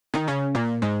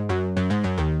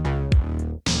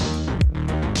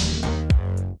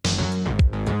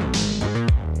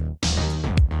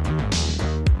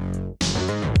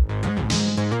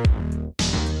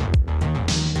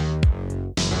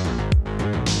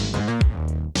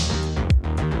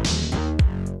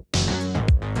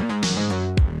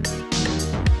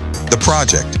The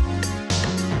project.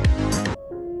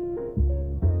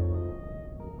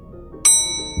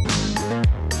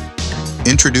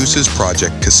 Introduces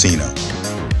Project Casino.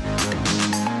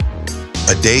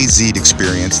 A DayZ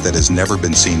experience that has never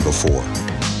been seen before.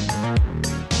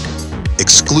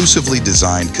 Exclusively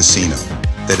designed casino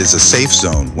that is a safe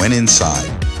zone when inside.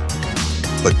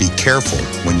 But be careful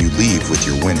when you leave with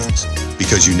your winnings,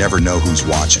 because you never know who's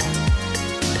watching.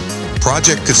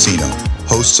 Project Casino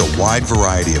hosts a wide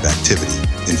variety of activity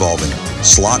involving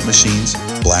slot machines,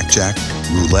 blackjack,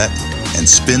 roulette, and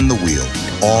spin the wheel,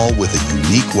 all with a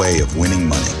unique way of winning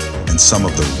money and some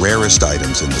of the rarest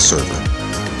items in the server.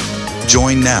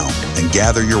 Join now and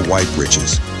gather your white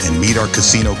riches and meet our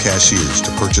casino cashiers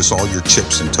to purchase all your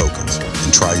chips and tokens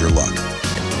and try your luck.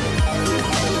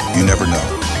 You never know,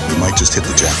 you might just hit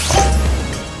the jackpot.